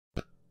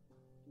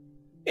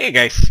Hey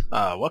guys,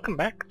 welcome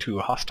back to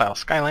Hostile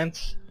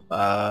Skylands.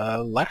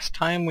 Last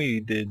time we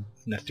did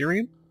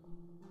Netherium,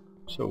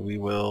 so we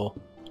will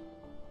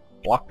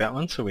block that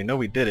one so we know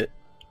we did it.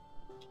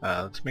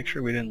 Let's make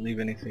sure we didn't leave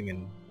anything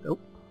in... Nope.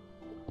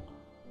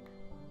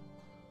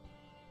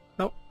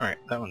 Nope, alright,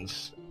 that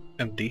one's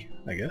empty,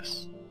 I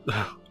guess.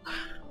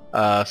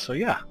 So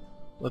yeah,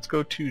 let's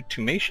go to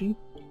Tumation.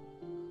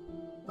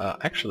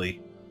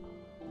 Actually,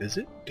 is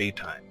it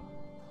daytime?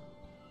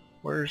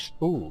 Where's...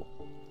 Ooh,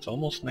 it's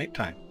almost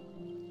nighttime.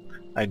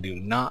 I do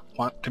not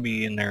want to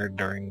be in there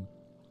during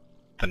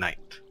the night.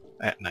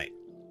 At night.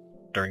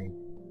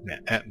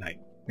 At night.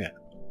 Yeah.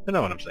 I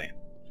know what I'm saying.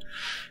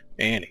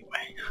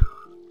 Anyway.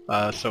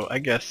 So I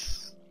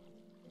guess...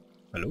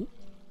 Hello?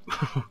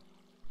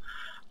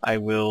 I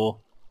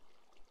will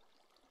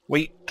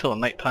wait till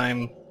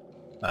nighttime,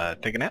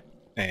 take a nap,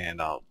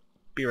 and I'll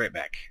be right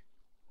back.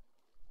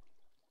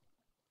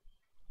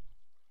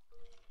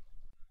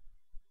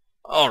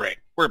 Alright,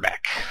 we're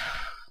back.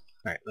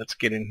 Alright, let's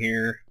get in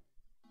here.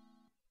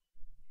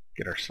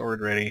 Get our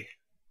sword ready.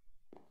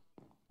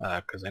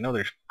 Because I know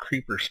there's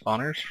creeper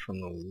spawners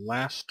from the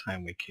last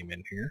time we came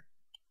in here.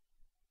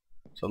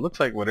 So it looks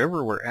like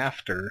whatever we're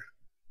after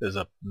is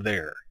up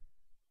there.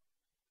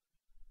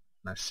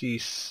 I see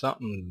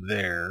something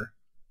there.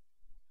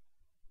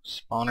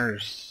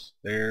 Spawners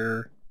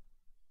there.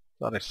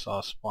 Thought I saw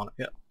a spawner.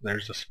 Yep,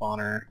 there's a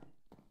spawner.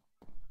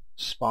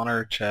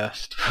 Spawner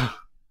chest.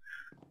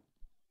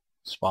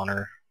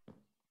 Spawner.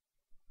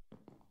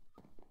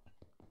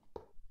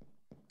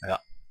 Yeah,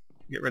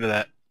 get rid of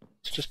that.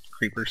 It's just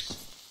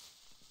creepers.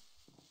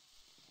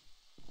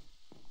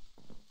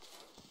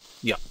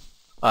 Yep.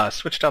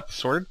 Switched out the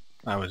sword.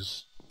 I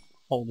was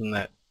holding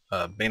that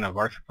Bane of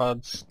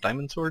Arthropods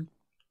diamond sword.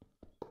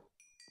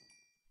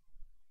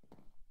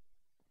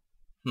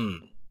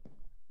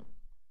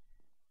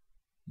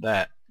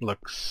 That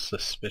looks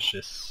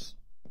suspicious.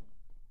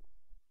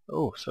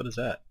 Oh, so does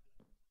that.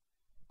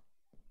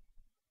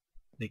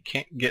 They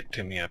can't get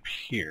to me up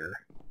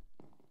here.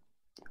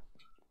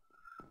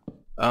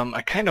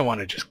 I kind of want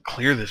to just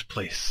clear this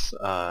place.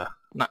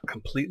 Not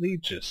completely,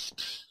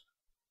 just...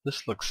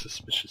 This looks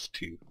suspicious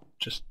too,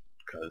 just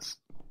because.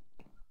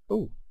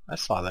 Oh, I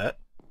saw that.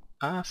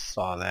 I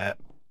saw that.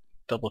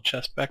 Double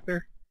chest back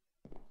there?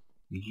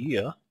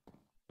 Yeah.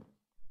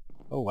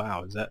 Oh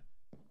wow, is that...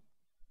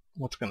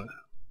 What's gonna...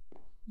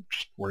 I'm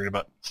just worried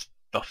about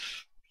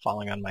stuff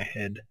falling on my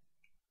head.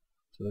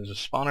 So there's a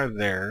spawner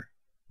there.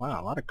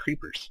 Wow, a lot of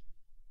creepers.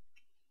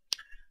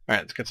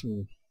 Alright, let's get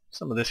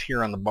some of this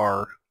here on the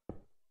bar.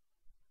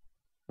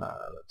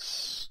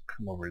 Let's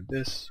come over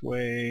this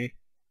way.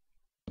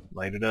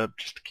 Light it up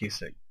just in case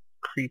that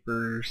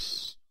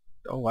creepers...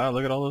 Oh wow,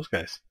 look at all those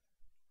guys.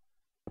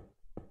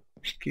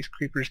 Just in case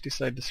creepers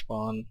decide to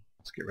spawn.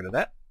 Let's get rid of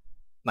that.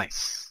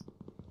 Nice.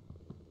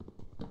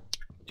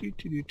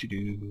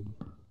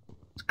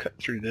 Let's cut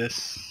through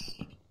this.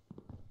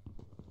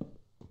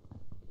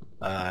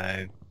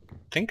 I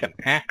think an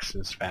axe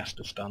is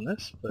fastest on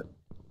this, but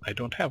I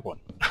don't have one.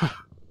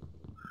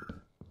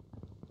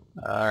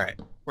 Alright,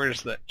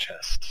 where's that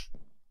chest?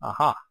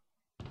 Aha!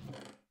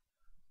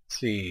 Let's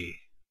see.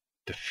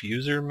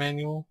 Diffuser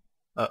manual?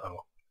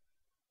 Uh-oh.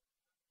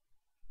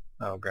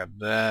 I'll grab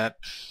that.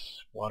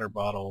 Water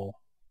bottle.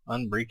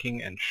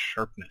 Unbreaking and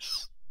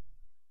sharpness.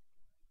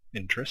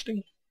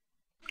 Interesting.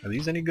 Are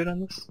these any good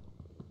on this?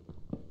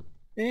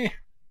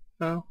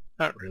 No,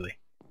 not really.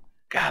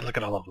 God, look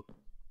at all of them.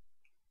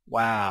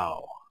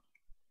 Wow.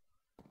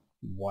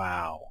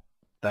 Wow.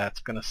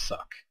 That's gonna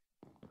suck.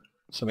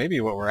 So maybe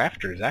what we're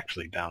after is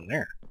actually down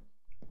there.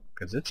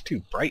 Because it's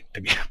too bright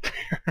to be up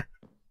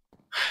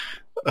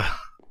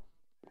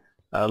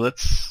there.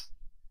 Let's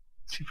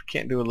see if we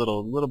can't do a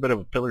little bit of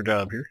a pillar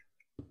job here.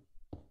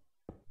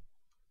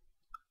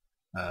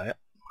 Yep,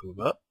 move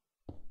up.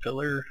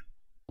 Pillar.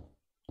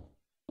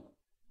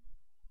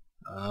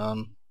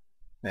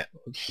 Yeah,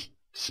 let's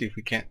see if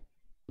we can't.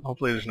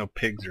 Hopefully there's no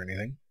pigs or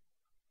anything.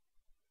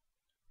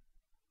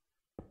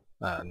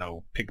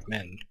 No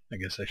pigmen, I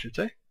guess I should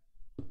say.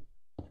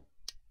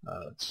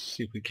 Let's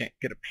see if we can't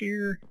get up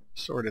here.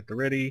 Sword at the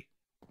ready.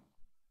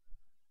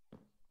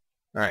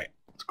 Alright,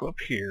 let's go up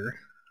here.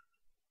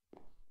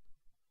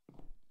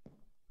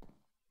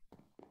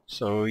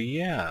 So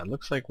yeah,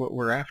 looks like what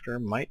we're after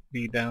might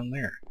be down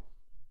there.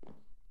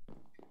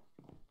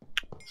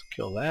 Let's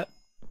kill that.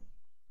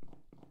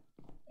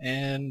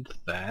 And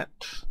that.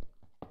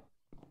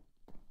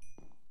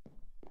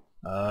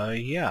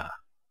 Yeah.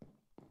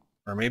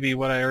 Or maybe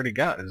what I already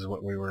got is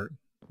what we were...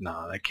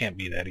 Nah, that can't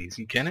be that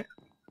easy, can it?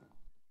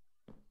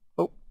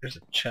 Oh, there's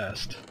a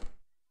chest.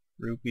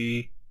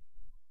 Rupee.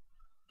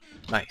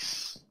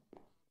 Nice.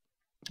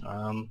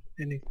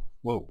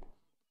 Whoa.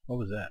 What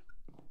was that?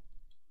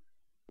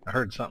 I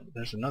heard something.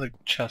 There's another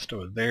chest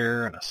over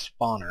there and a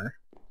spawner.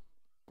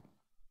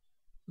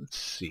 Let's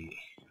see.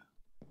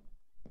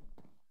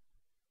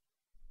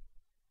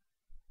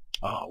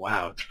 Oh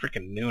wow, it's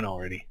freaking noon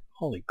already.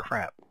 Holy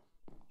crap.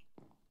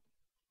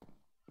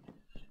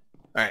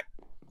 Alright,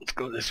 let's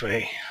go this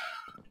way.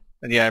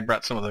 And yeah, I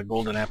brought some of the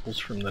golden apples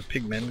from the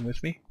pigmen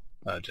with me,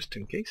 just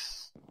in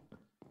case.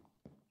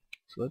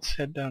 So let's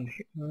head down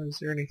here. Is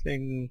there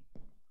anything...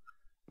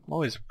 I'm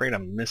always afraid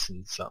I'm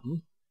missing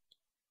something.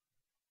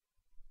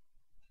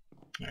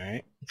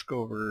 Alright, let's go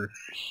over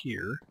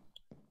here.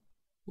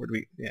 Where do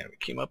we... Yeah, we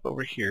came up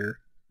over here.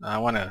 I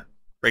want to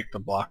break the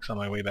blocks on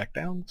my way back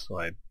down, so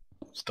I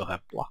still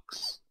have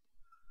blocks.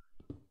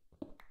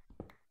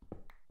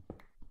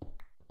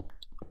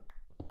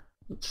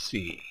 Let's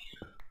see.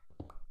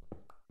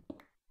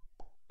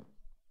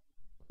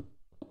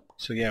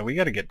 So yeah, we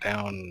gotta get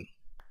down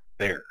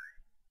there.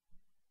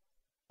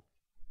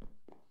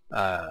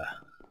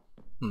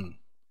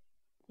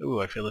 Ooh,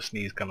 I feel a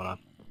sneeze coming on.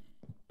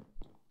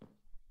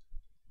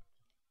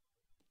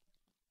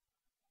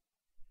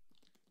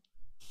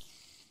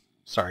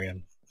 Sorry,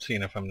 I'm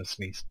seeing if I'm gonna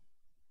sneeze.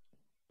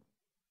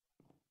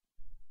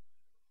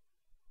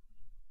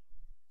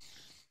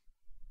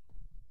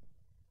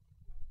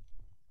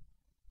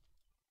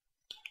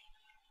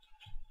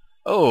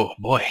 Oh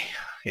boy,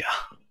 yeah,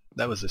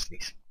 that was a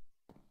sneeze.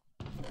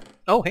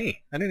 Oh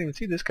hey, I didn't even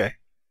see this guy.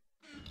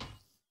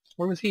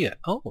 Where was he at?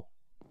 Oh,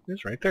 he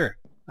was right there.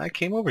 I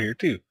came over here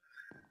too.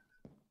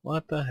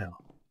 What the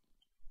hell?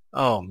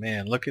 Oh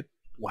man, look at...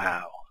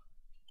 Wow.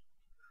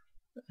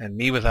 And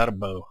me without a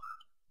bow.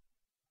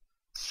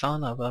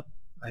 Son of a...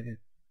 I did...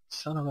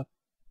 Son of a...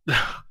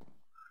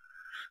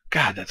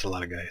 God, that's a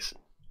lot of guys.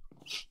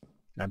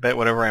 I bet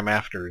whatever I'm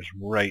after is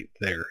right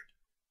there.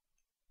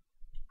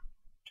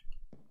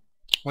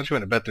 What you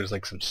want to bet there's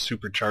like some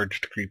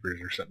supercharged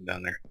creepers or something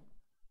down there.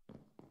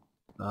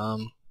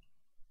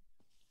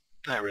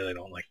 I really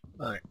don't like...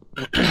 Alright.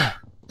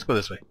 Let's go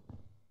this way.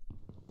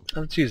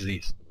 Let's use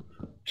these.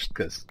 Just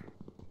because.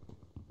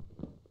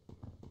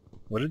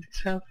 What did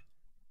these have?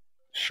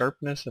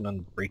 Sharpness and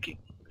unbreaking.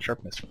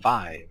 Sharpness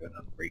 5 and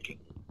unbreaking.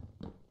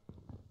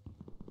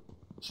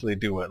 So they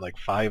do what, like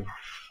five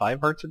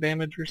hearts of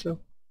damage or so?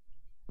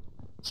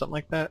 Something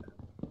like that?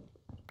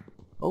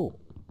 Oh.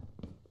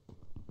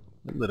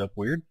 That lit up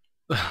weird.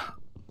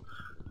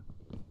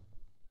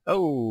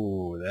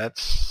 Oh,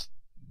 that's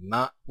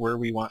not where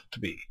we want to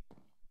be.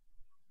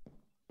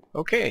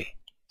 Okay,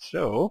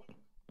 so...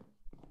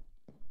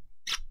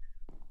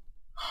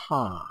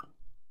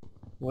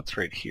 What's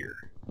right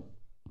here?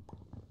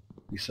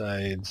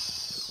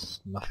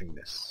 Besides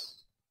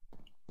nothingness.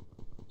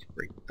 Let's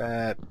break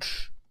that.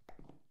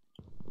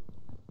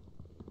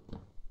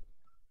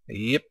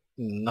 Yep,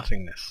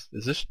 nothingness.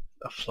 Is this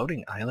a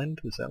floating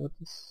island? Is that what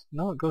this...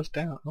 No, it goes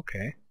down.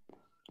 Okay.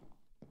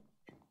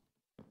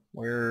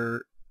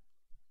 Where...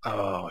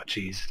 Oh,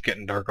 jeez, it's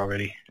getting dark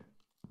already.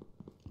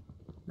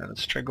 Now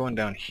let's try going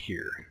down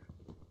here.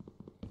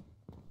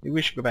 Maybe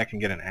we should go back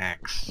and get an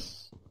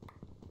axe.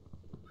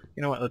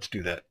 You know what, let's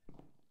do that.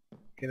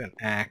 Get an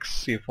axe,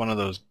 see if one of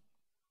those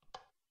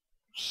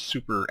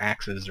super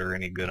axes are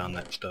any good on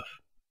that stuff.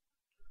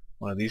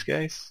 One of these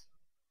guys?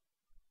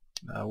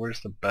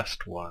 Where's the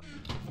best one?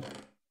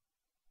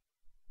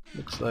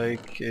 Looks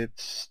like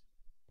it's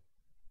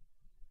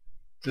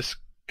this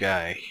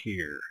guy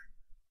here.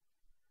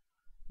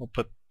 We'll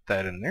put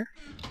that in there.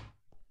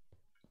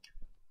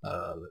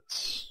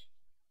 Let's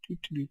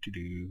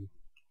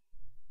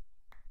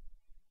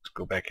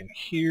go back in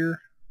here.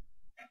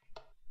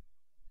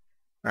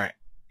 Alright,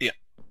 yeah,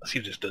 let's see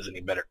if this does any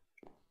better.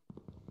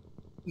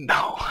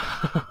 No.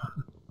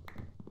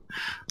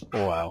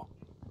 Wow.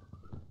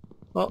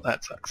 Well,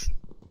 that sucks.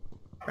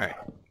 Alright.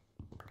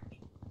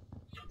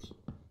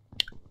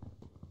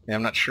 Yeah,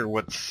 I'm not sure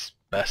what's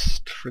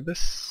best for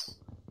this.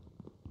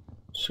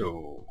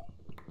 So...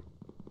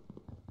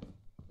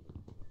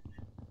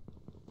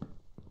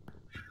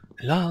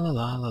 La la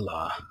la la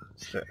la.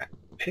 Is the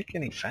pick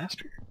any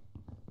faster?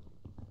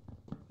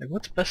 Like,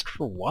 what's best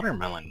for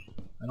watermelon?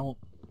 I don't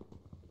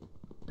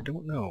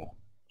know.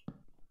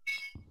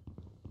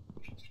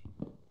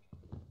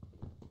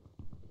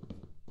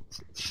 Is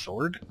it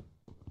sword?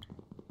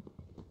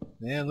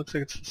 Yeah, it looks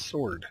like it's a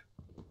sword.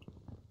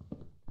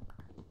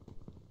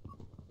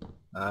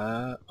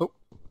 Oh.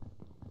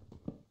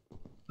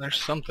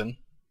 There's something.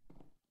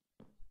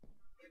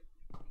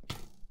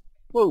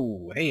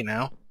 Whoa, hey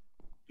now.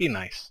 Be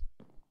nice.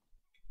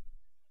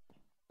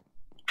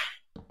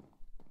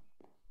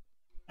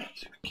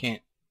 See if we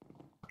can't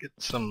get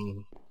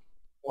some...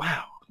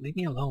 Wow, leave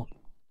me alone.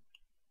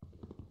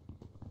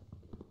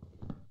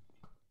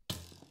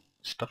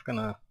 Stuff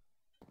gonna...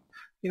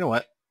 You know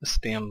what? This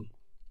damn...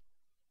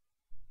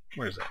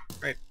 Where is it?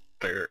 Right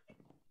there.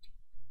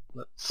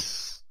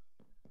 Let's...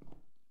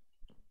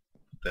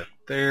 Put that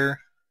there.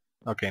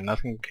 Okay,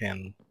 nothing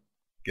can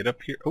get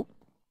up here. Oh!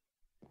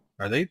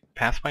 Are they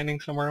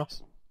pathfinding somewhere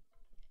else?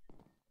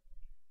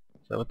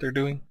 Is that what they're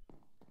doing?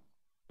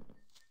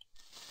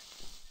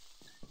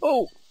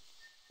 Oh!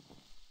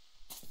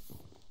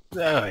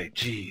 Oh,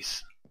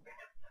 jeez.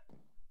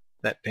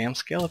 That damn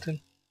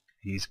skeleton.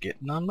 He's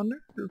getting on my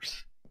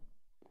nerves.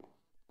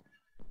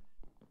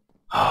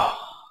 Oh,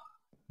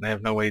 and I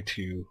have no way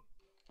to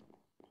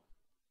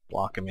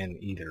block him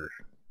in either.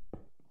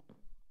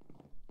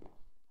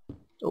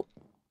 Oh,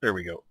 there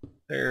we go.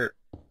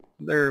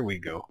 There we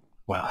go.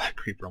 Wow, that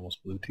creeper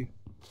almost blew too.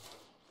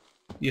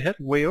 You head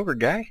way over,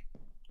 guy.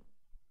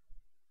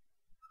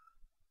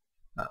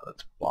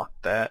 Let's block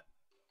that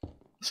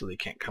so they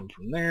can't come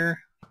from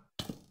there.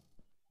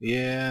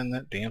 Yeah, and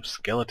that damn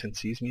skeleton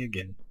sees me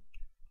again.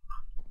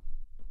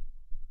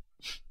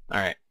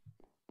 Alright.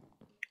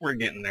 We're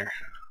getting there.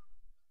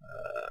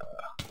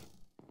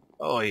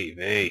 Oy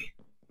vey.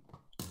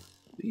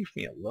 Leave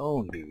me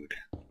alone, dude.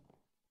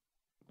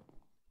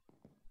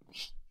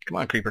 Come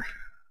on, creeper.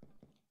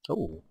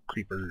 Oh,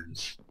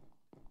 creepers.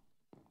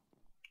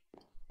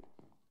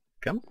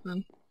 Come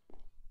on.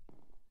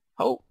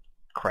 Oh,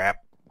 crap.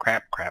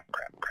 Crap.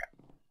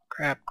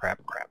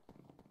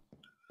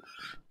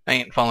 I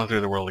ain't falling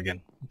through the world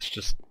again. It's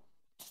just...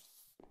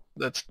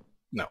 That's...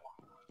 No.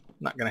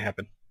 Not gonna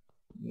happen.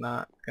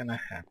 Not gonna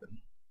happen.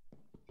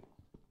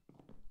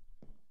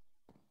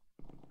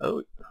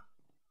 Oh.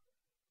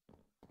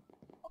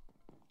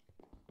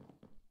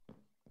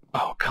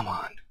 Oh, come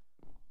on.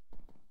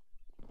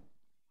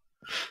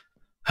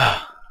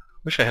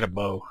 Wish I had a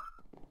bow.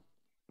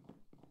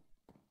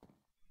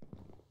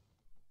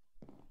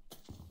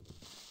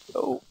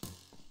 Oh.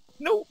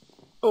 No.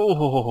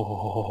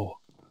 Oh.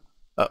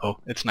 Uh-oh.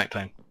 It's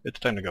nighttime. It's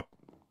time to go.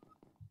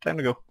 Time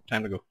to go.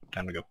 Time to go.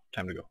 Time to go.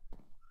 Time to go.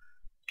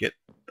 Get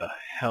the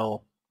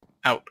hell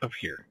out of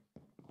here.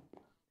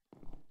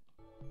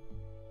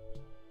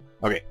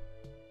 Okay.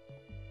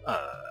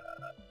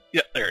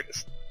 Yeah, there it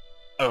is.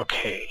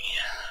 Okay.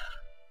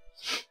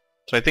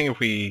 So I think if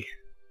we...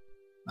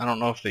 I don't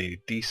know if they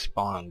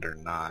despawned or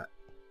not.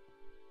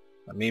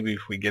 But maybe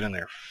if we get in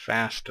there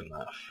fast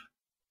enough.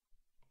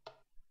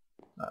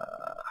 Let's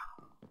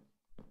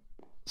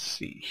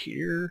see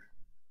here.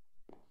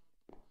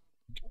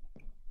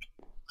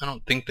 I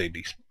don't think they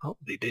despawned. Oh,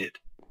 they did.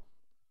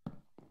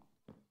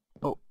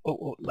 Oh,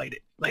 light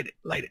it.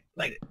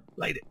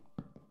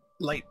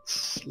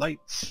 Lights.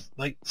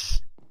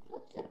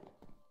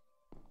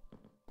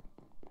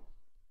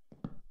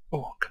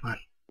 Oh, come on.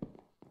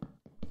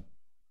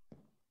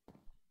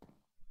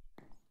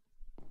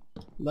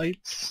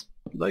 Lights.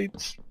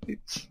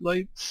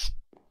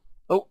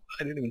 Oh,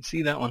 I didn't even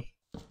see that one.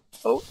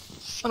 Oh,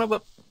 son of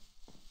a...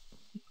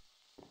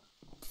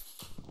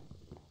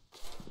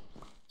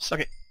 Suck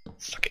it.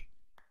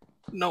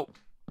 No.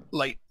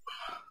 Light.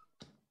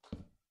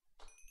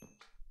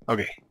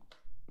 Okay.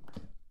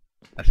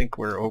 I think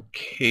we're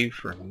okay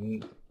for...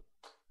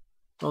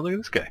 Oh, look at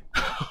this guy.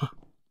 I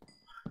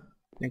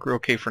think we're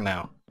okay for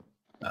now.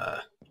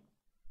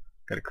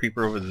 Got a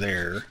creeper over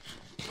there.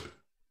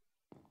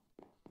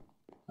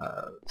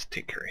 Let's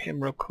take care of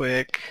him real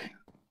quick.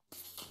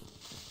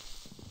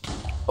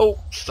 Oh,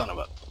 son of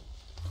a...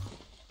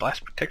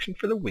 Blast protection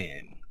for the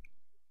win.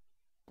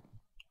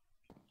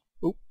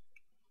 Oop.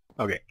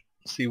 Okay.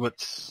 Let's see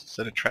what's... Is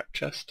that a trap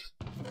chest?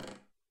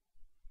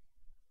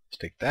 Let's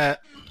take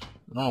that.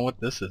 I don't know what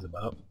this is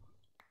about.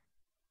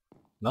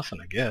 Nothing,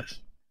 I guess.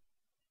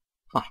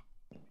 Huh.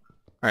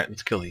 Alright,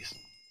 let's kill these.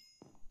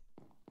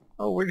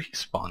 Oh, where did he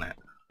spawn at?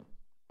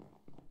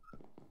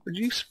 Where'd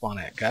you spawn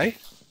at, guy?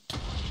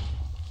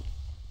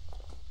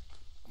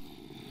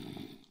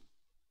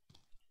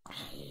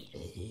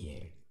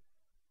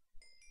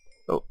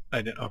 Oh,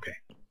 I didn't... Okay.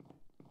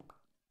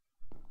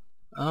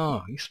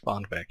 Oh, he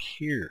spawned back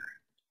here.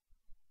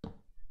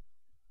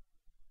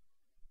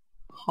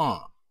 Huh.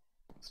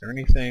 Is there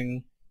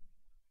anything...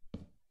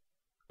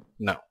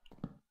 No.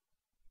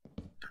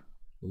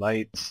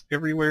 Lights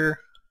everywhere.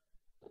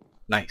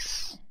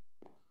 Nice.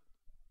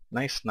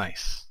 Nice.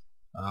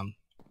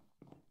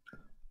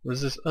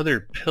 There's this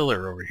other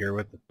pillar over here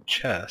with the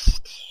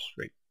chest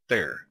right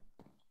there.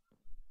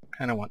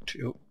 Kinda want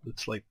to... Oh,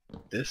 it's like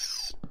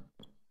this.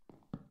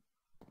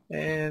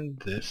 And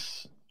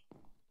this.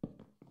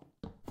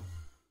 What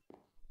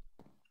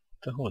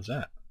the hell is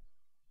that?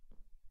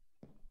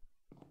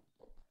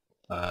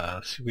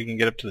 See if we can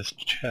get up to this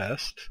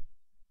chest.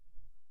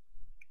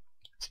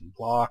 Some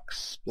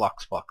blocks.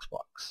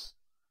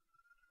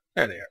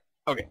 There they are.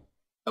 Okay.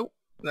 Oh,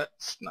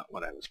 that's not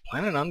what I was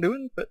planning on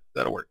doing, but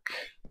that'll work.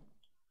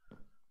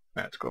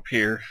 Alright, let's go up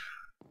here.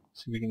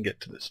 See if we can get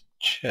to this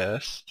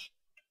chest.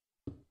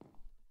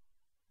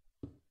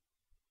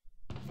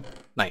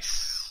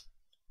 Nice.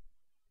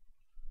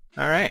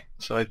 Alright,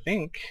 so I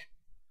think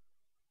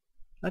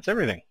that's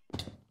everything.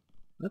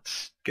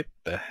 Let's get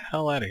the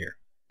hell out of here.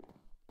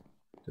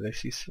 Did I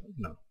see some?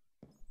 No.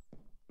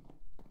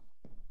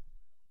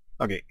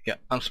 Okay, yeah,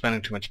 I'm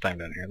spending too much time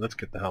down here. Let's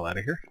get the hell out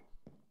of here.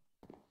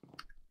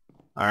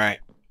 Alright.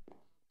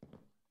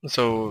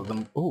 So,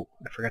 oh,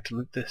 I forgot to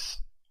loot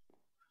this.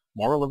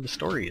 Moral of the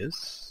story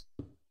is,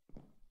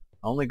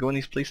 only go in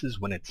these places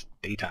when it's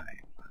daytime.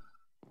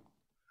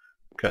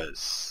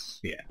 Because,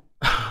 yeah.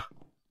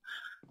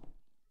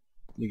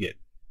 You get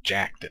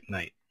jacked at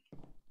night.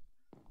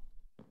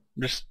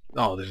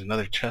 Oh, there's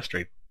another chest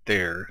right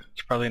there.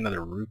 It's probably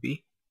another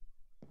rupee.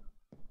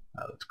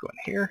 Let's go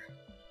in here.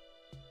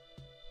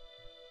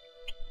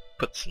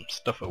 Put some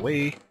stuff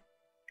away.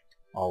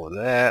 All of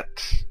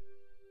that.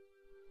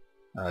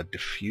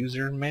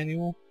 Diffuser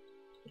manual.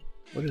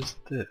 What is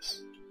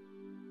this?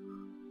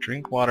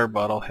 Drink water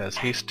bottle has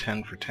haste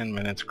 10 for 10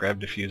 minutes. Grab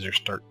diffuser.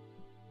 Start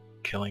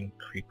killing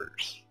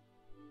creepers.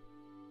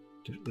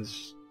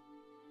 This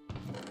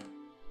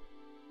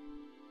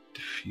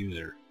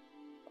diffuser.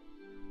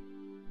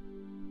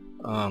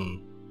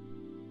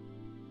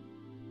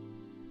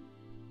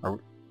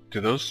 Do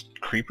those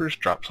creepers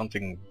drop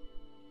something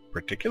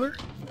particular?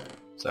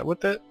 Is that what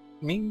that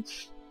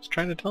means? It's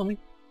trying to tell me?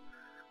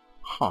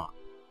 Huh.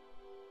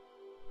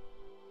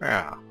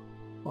 Yeah.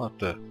 We'll have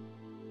to...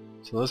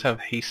 So those have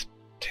haste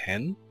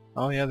 10?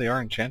 Oh yeah, they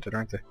are enchanted,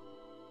 aren't they?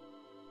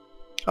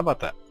 How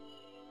about that?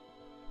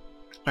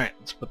 Alright,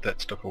 let's put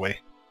that stuff away.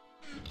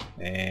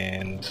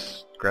 And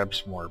grab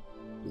some more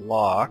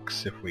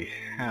blocks if we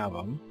have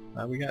them.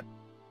 We got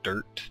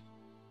dirt.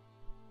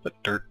 Put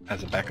dirt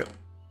as a backup.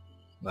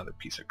 Another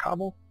piece of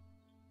cobble.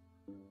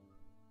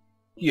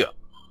 Yeah.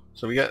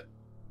 So we got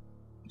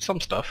some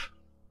stuff.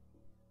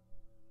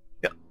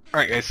 Yeah.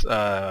 Alright guys,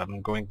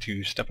 I'm going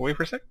to step away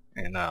for a sec,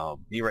 and I'll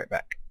be right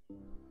back.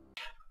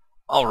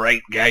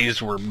 Alright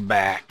guys, we're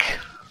back.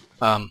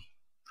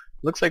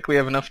 Looks like we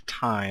have enough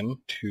time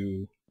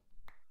to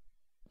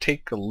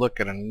take a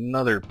look at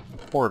another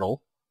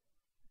portal.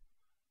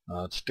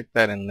 Let's stick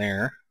that in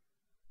there.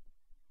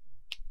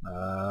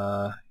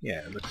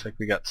 Yeah, it looks like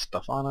we got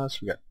stuff on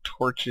us. We got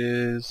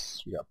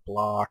torches, we got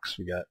blocks,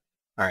 we got...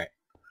 Alright.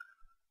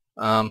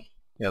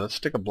 Yeah, let's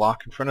stick a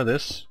block in front of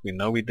this. We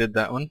know we did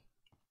that one.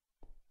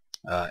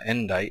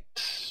 Endite.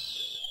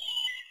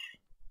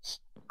 Let's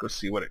go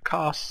see what it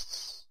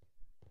costs.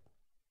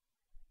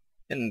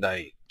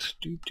 Endite.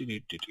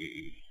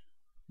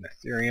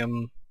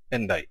 Ethereum.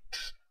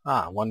 Endite.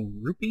 1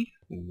 rupee,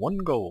 1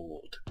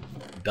 gold.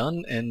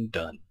 Done and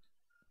done.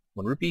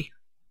 1 rupee,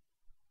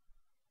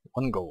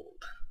 1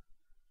 gold.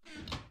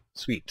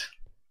 Sweet.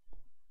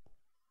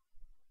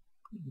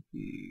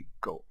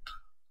 Gold.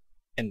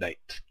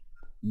 Endite.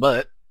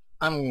 But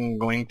I'm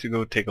going to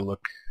go take a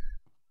look.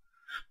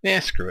 Yeah,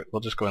 screw it.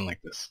 We'll just go in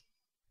like this.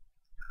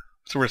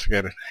 What's the worst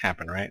that could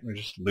happen, right? We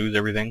just lose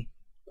everything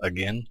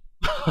again.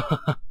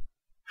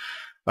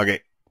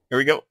 Okay, here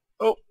we go.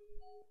 Oh,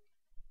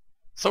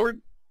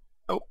 sword.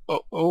 Oh,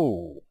 oh,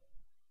 oh,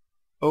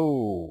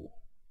 oh,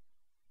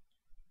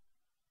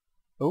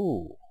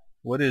 oh.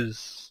 What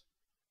is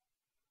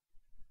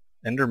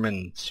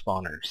Enderman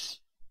spawners?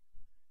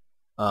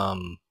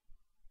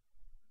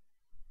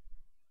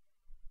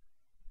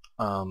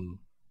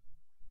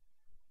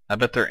 I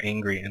bet they're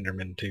angry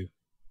Endermen too.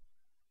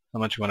 How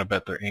much you want to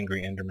bet they're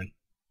angry Endermen?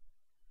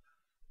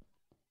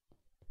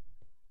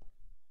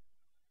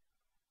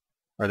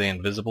 Are they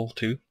invisible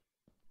too?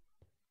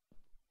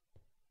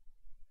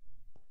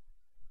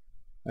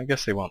 I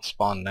guess they won't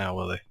spawn now,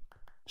 will they?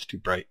 It's too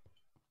bright.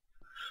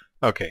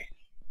 Okay.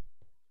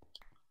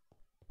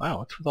 Wow,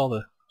 what's with all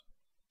the...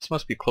 This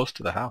must be close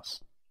to the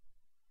house.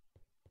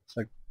 It's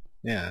like...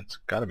 Yeah, it's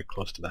gotta be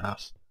close to the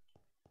house.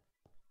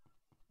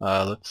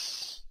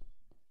 Let's...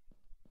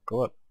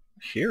 go up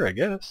here, I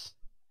guess.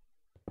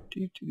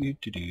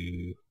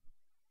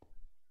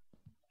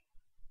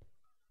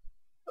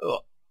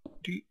 Oh,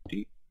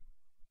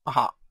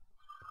 aha.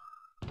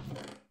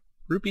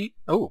 Rupee.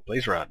 Oh,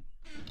 blaze rod.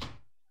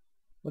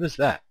 What is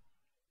that?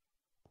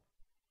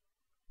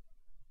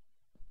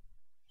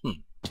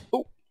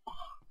 Oh.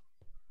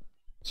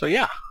 So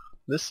yeah,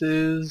 this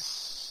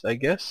is, I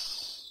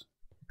guess,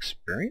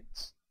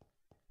 experience?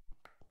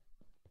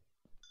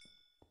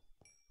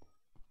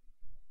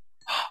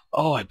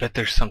 Oh, I bet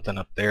there's something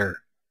up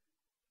there.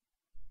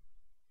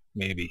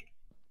 Maybe.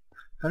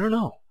 I don't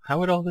know. How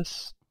would all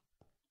this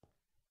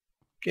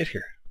get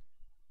here?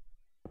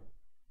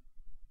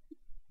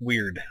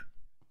 Weird.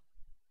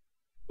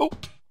 Oh!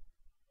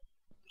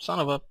 Son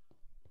of a...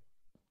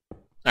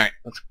 Alright,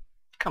 let's...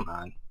 Come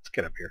on. Let's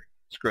get up here.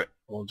 Screw it.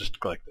 We'll just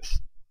go like this.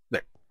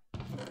 There.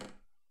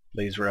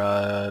 Blaze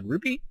rod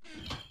rupee.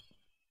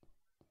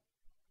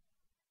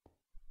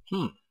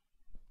 So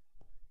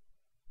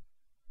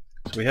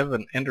we have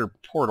an ender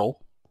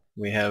portal.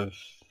 We have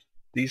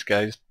these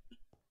guys.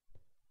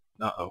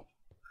 Uh-oh.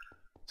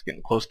 It's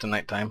getting close to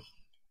nighttime.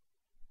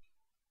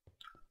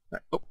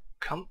 Right. Oh,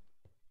 come.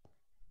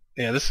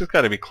 Yeah, this has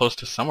got to be close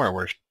to somewhere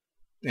where,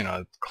 you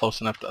know,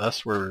 close enough to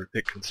us where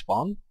it can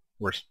spawn,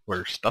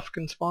 where stuff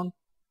can spawn.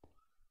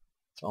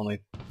 It's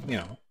only, you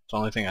know, it's the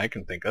only thing I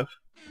can think of.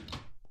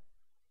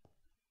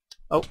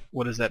 Oh,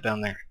 what is that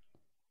down there?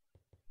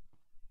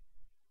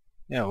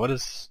 Yeah, what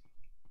is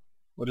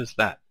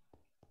that?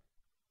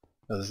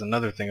 Oh, there's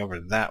another thing over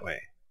that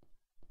way.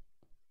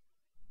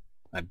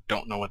 I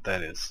don't know what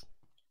that is.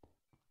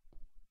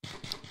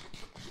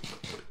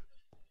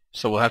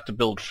 So we'll have to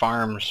build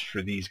farms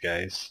for these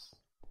guys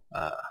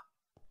to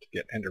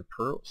get ender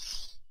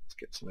pearls. Let's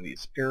get some of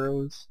these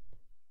arrows.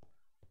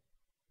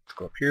 Let's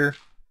go up here.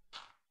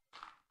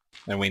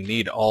 And we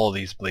need all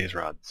these blaze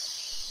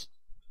rods.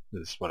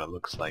 This is what it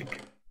looks like.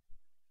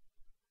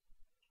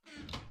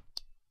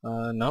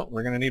 No,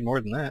 we're going to need more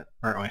than that,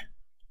 aren't we?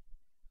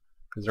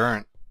 Because there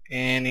aren't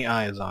any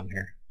eyes on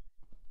here.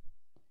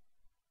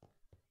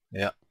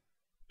 Yeah,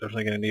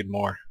 definitely going to need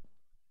more.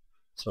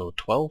 So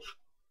 12?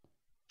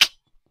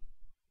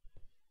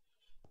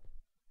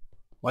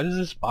 Why does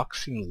this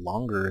box seem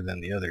longer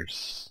than the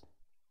others?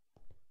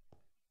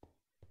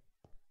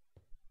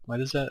 Why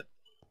does that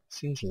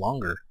seems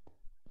longer?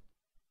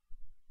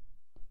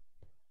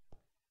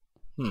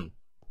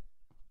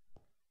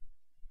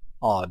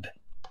 Odd.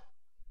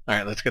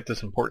 Alright, let's get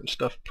this important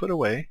stuff put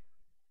away.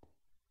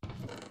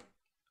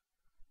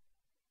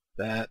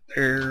 That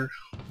there,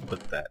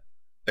 put that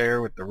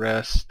there with the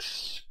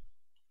rest.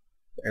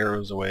 The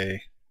arrows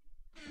away.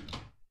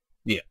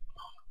 Yeah.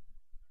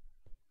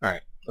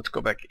 Alright, let's go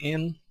back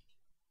in.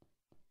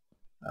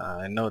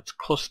 I know it's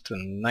close to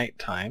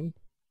nighttime.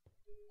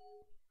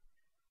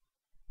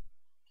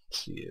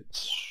 Let's see,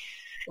 it's...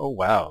 oh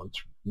wow,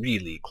 it's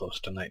really close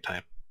to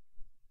nighttime.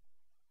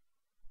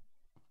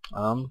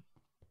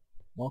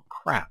 Well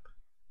crap.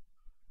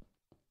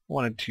 I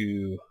wanted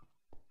to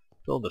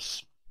build a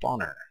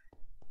spawner.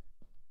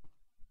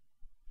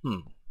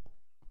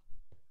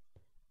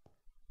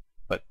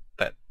 But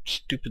that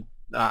stupid...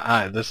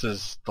 this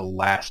is the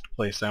last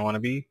place I want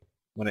to be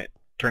when it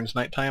turns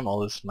nighttime.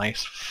 All this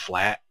nice,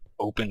 flat,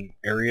 open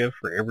area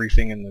for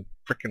everything in the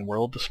frickin'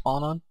 world to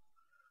spawn on.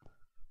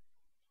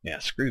 Yeah,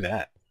 screw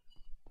that.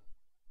 I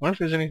wonder if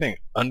there's anything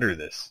under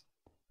this.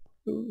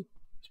 Ooh,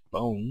 it's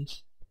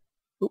bones.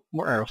 Ooh,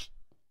 more arrows.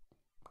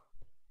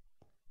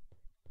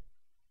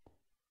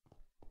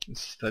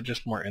 Is that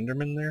just more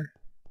Endermen there?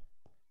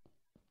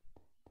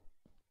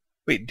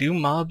 Wait, do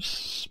mobs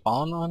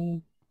spawn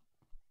on...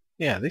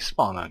 yeah, they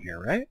spawn on here,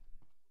 right?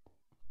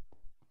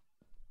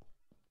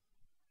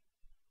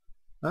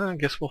 I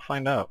guess we'll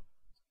find out.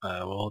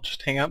 We'll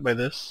just hang out by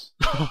this.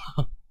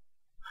 Put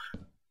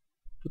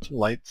some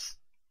lights.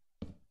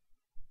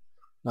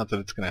 Not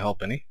that it's going to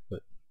help any, but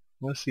I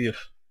want to see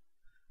if...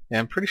 yeah,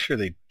 I'm pretty sure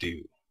they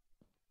do.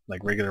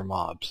 Like regular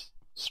mobs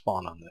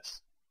spawn on this.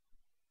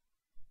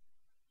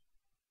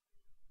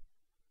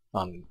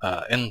 On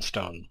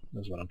Endstone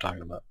is what I'm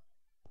talking about.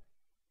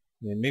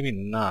 I mean, maybe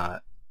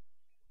not.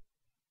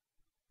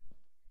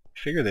 I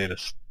figure they'd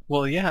have...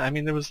 well, yeah, I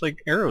mean, there was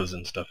like arrows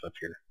and stuff up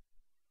here.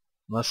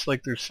 Unless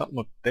like there's something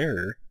up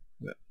there,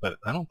 but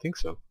I don't think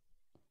so.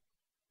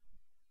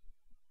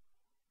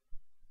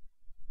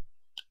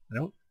 I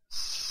don't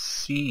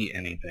see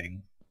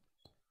anything.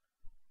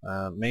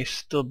 May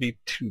still be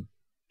too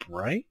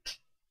bright?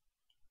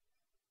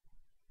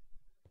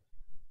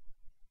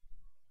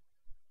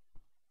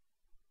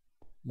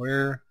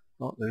 Where?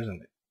 Oh, there's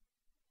an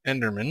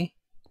Enderman.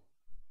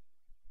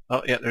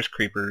 Oh, yeah, there's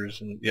creepers,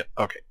 and yep,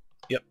 okay.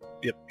 Yep.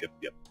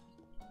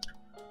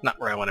 Not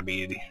where I want to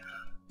be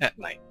at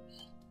night.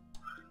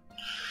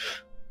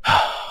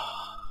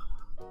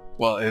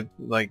 Well,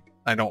 like,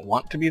 I don't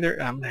want to be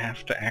there. I'm gonna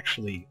have to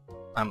actually...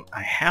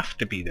 I have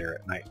to be there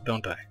at night,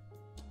 don't I?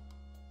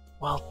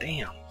 Well,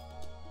 damn.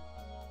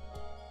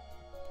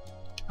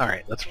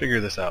 Alright, let's figure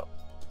this out.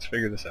 Let's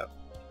go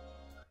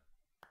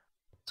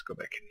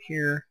back in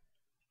here.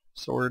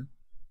 Sword,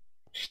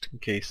 just in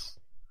case.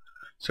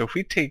 So if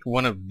we take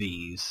one of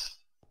these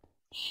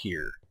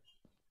here,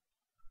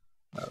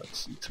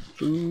 let's eat some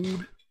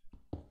food.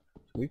 So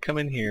we come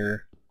in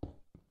here.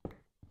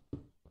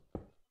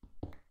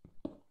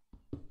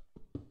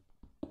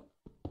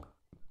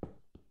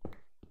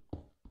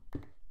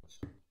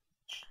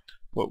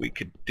 What we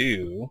could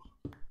do,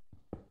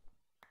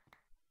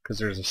 because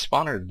there's a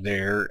spawner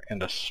there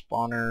and a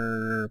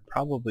spawner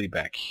probably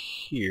back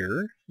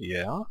here,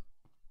 yeah.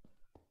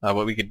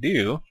 What we could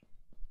do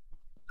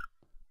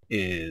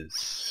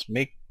is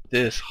make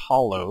this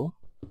hollow.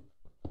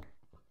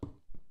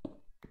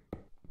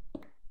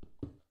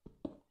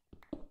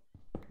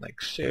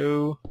 Like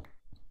so.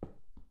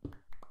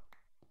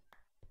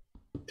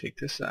 Take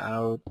this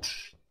out.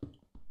 Is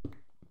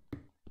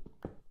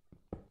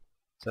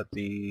that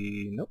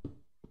the... nope.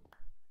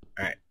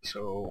 Alright,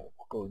 so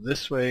we'll go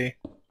this way.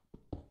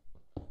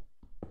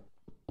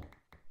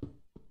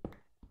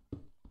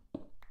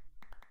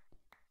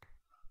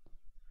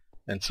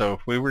 And so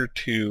if we were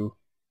to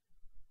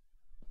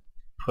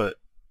put,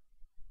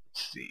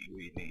 let's see,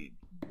 we need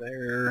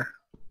there.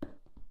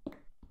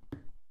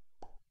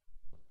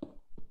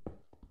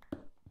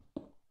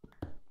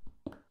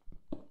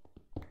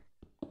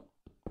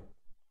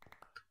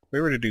 If we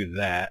were to do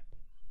that,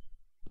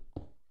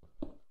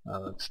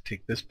 let's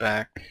take this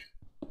back.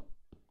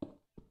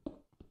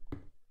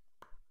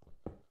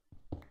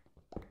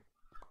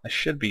 I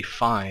should be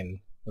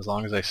fine as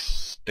long as I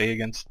stay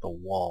against the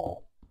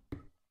wall.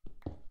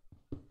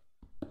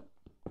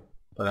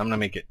 But I'm going to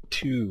make it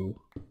 2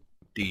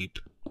 deep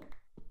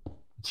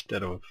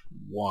instead of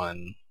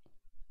 1,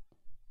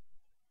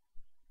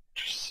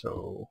 just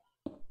so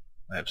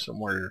I have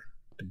somewhere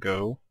to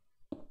go.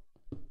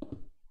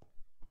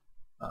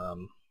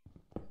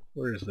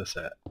 Where is this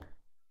at?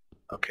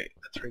 Okay,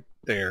 that's right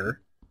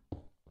there.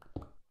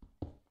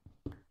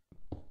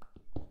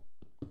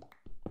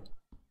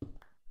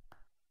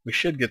 We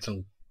should get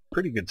some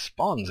pretty good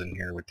spawns in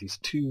here with these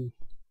 2.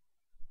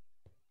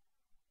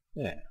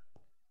 Yeah.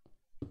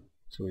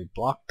 So we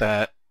block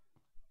that,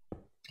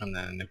 and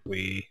then if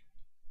we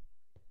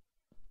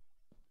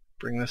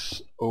bring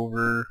this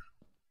over.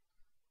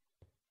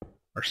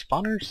 Are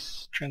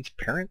spawners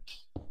transparent?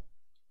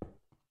 I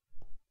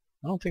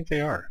don't think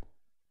they are.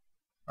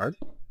 Are they?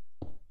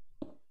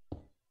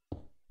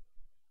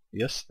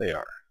 Yes, they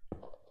are.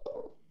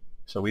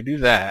 So we do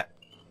that,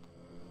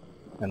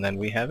 and then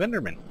we have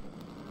Enderman.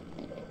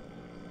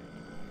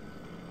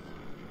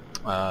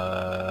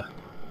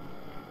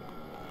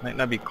 Might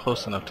not be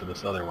close enough to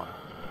this other one.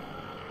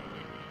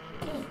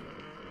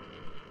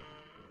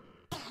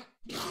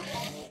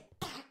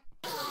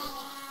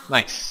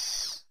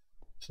 Nice.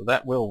 So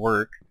that will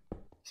work.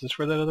 Is this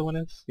where that other one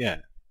is? Yeah.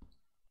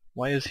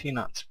 Why is he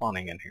not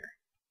spawning in here?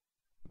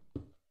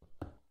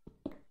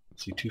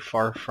 Is he too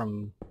far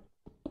from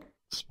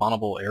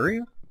spawnable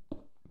area?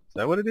 Is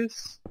that what it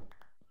is?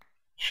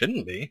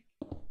 Shouldn't be.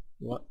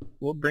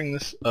 We'll bring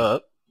this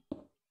up.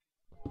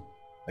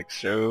 Like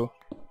so.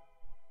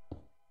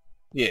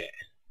 Yeah.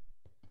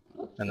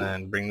 And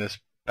then bring this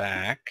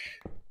back.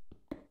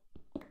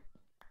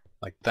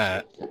 Like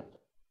that.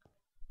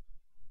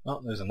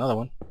 Oh, there's another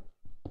one.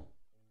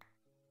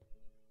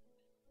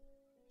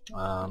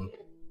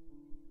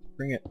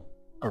 Bring it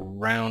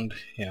around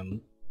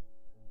him.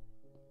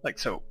 Like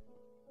so.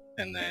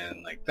 And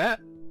then like that.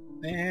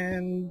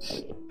 And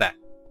that.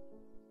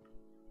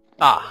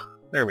 Ah,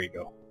 there we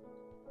go.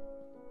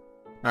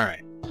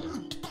 Alright.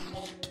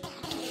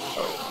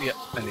 Oh, yep,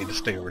 I need to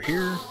stay over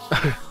here.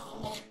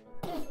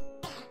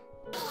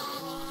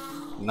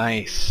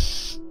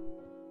 Nice.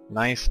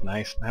 Nice,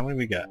 nice. How many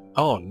we got?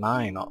 Oh,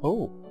 9.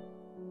 Oh.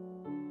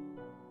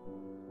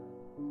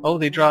 Oh,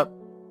 they drop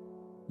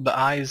the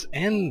eyes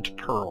and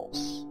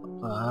pearls.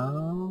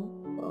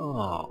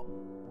 Oh.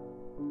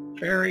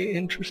 Very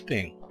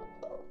interesting.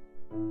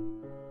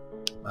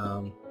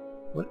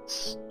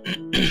 What's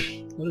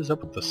what is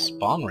up with the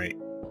spawn rate?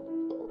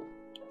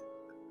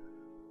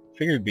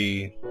 Figured it'd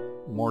be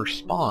more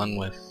spawn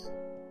with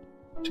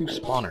 2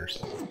 spawners.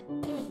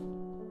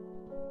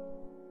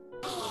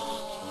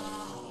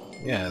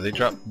 Yeah, they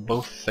dropped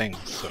both things,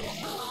 so.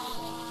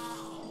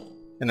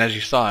 And as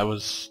you saw, I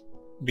was,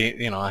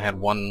 I had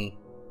one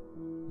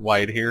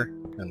wide here,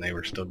 and they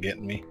were still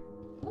getting me.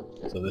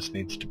 So this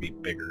needs to be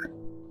bigger.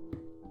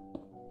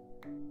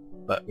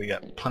 But we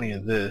got plenty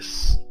of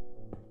this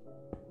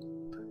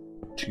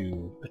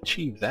to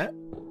achieve that.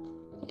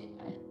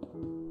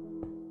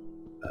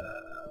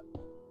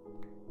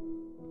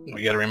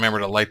 We gotta remember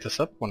to light this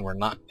up when we're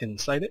not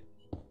inside it.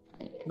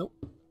 Nope.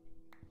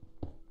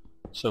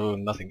 So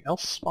nothing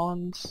else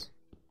spawns.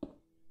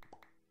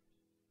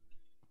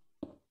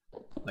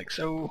 Like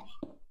so.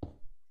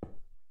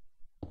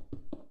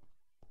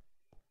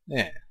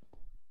 Yeah.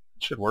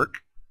 Should work.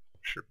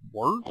 Should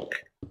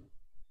work.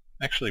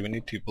 Actually, we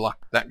need to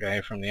block that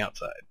guy from the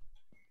outside.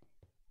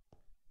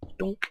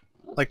 Donk.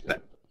 Like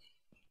that.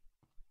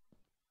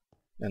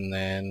 And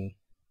then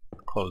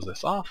close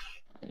this off.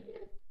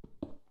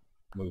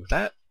 Move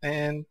that,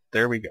 and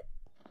there we go.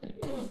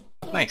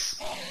 Nice.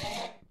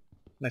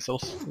 Nice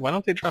little... Why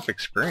don't they drop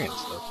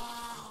experience, though?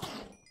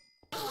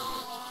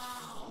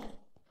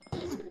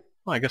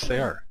 Oh, I guess they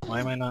are. Why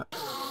am I not...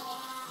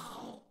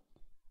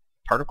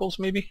 Particles,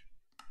 maybe?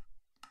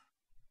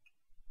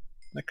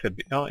 That could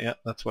be... Oh, yeah,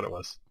 that's what it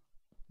was.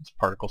 It's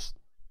particles.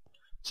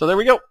 So there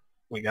we go!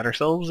 We got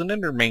ourselves an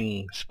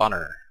Enderman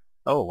spawner.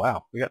 Oh,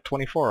 wow. We got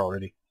 24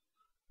 already.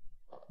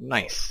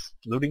 Nice.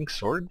 Looting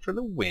sword for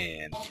the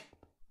win.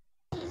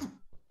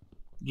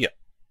 Yep.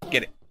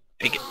 Get it.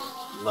 Take it.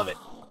 Love it.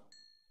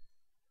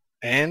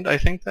 And I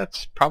think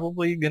that's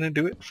probably gonna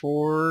do it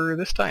for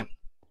this time.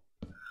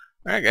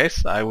 Alright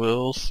guys, I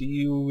will see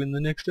you in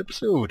the next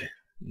episode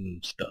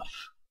and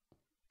stuff.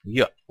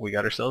 Yup, we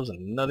got ourselves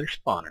another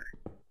spawner.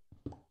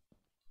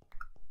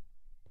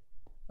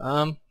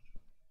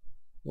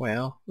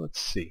 Well,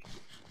 let's see.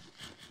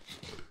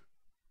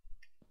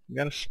 We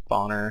got a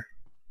spawner.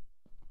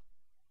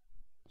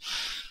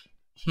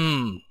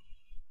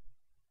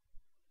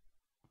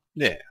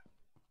 Yeah.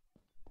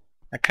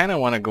 I kind of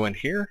want to go in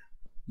here,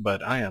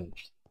 but I am...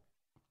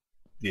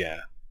 Yeah.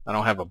 I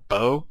don't have a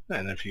bow,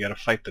 and if you gotta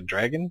fight the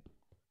dragon,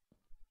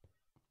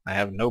 I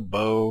have no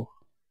bow,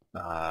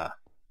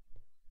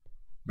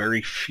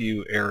 very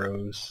few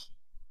arrows,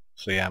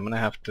 so yeah, I'm gonna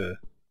have to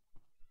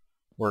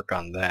work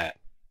on that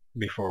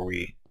before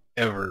we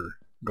ever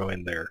go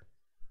in there.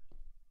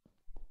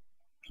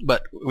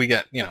 But we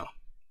got, we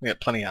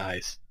got plenty of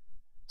eyes,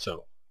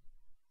 so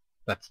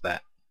that's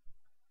that.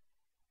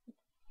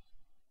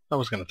 I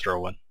was gonna throw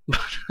one,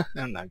 but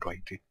I'm not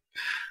going to.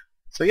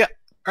 So yeah.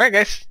 Alright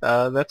guys,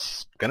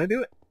 that's gonna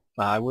do it.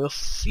 I will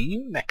see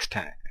you next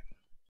time.